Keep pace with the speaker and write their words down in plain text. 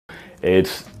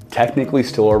It's technically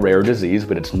still a rare disease,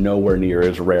 but it's nowhere near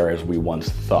as rare as we once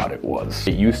thought it was.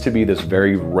 It used to be this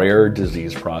very rare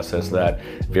disease process that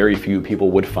very few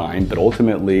people would find, but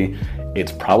ultimately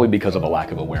it's probably because of a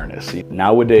lack of awareness.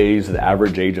 Nowadays, the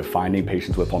average age of finding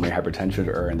patients with pulmonary hypertension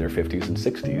are in their 50s and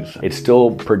 60s. It's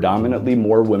still predominantly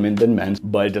more women than men,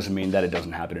 but it doesn't mean that it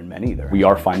doesn't happen in men either. We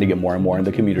are finding it more and more in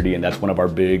the community, and that's one of our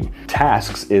big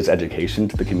tasks is education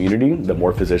to the community. The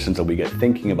more physicians that we get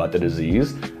thinking about the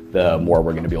disease, the more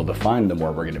we're going to be able to find, the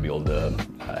more we're going to be able to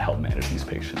help manage these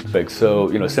patients.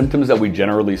 So, symptoms that we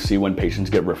generally see when patients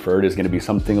get referred is going to be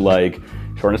something like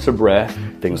shortness of breath,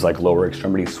 things like lower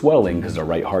extremity swelling because the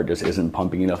right heart just isn't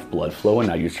pumping enough blood flow and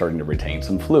now you're starting to retain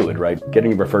some fluid, right?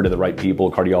 Getting referred to the right people,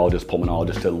 cardiologist,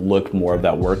 pulmonologist, to look more of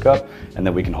that workup, and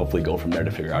then we can hopefully go from there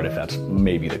to figure out if that's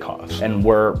maybe the cause. And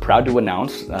we're proud to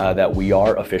announce that we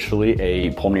are officially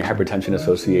a Pulmonary Hypertension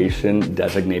Association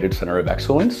designated center of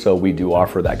excellence. So we do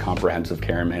offer that comprehensive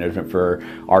care and management for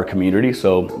our community.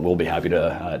 So we'll be happy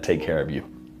to take care of you.